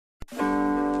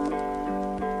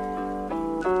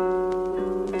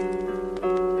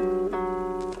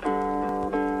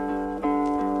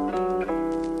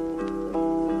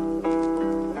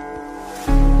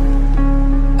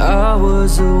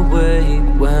awake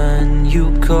when you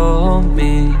called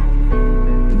me,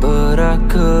 but I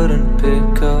couldn't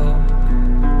pick up.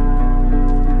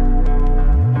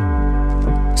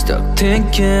 Stuck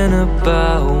thinking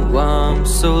about why I'm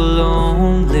so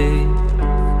lonely,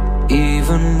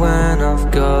 even when I've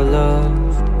got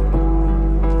love.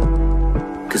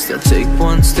 'Cause I take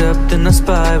one step then I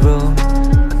spiral.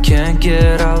 I can't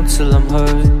get out till I'm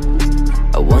hurt.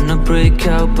 I wanna break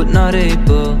out but not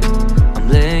able. I'm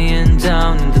laying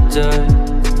down in the dirt.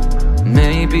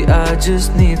 Maybe I just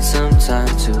need some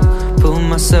time to pull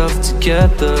myself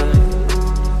together.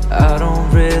 I don't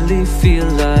really feel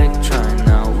like trying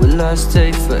now. Will I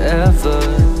stay forever?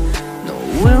 No,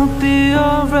 we'll be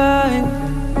alright.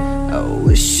 I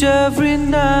wish every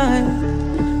night.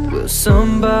 Will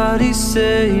somebody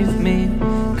save me?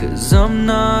 'Cause I'm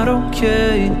not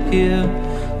okay here.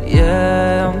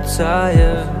 Yeah, I'm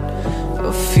tired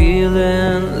of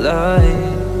feeling like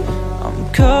I'm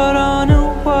caught on a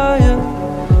wire.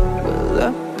 Will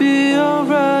I be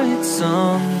alright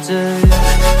someday?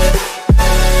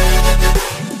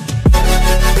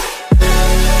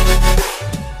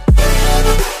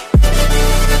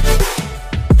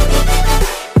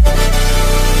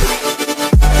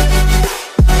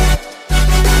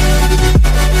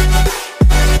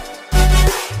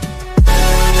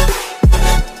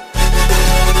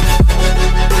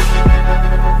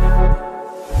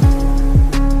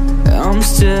 I'm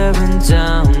staring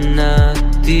down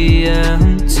at the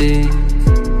empty,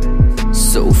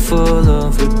 so full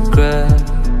of regret.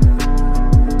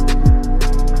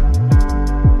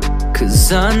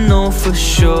 'Cause I know for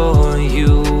sure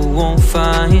you won't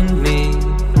find me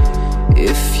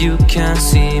if you can't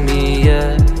see me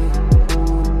yet.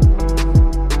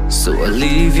 So I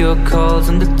leave your calls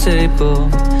on the table,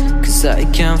 'cause I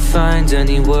can't find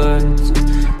any words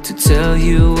to tell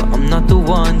you I'm not the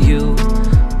one you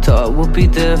thought would be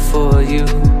there for you.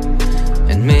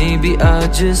 And maybe I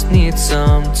just need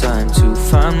some time to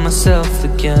find myself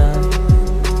again.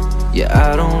 Yeah,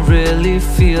 I don't really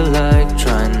feel like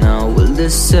trying now. Will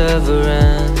this ever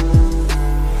end?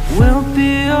 We'll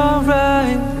be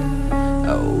alright.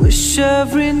 I wish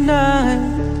every night.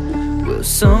 Will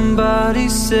somebody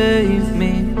save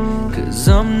me? 'Cause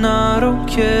I'm not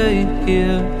okay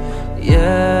here.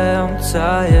 Yeah, I'm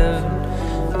tired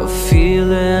of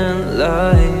feeling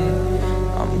like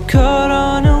I'm caught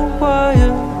on a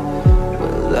wire.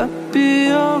 Will I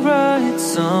be alright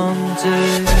someday?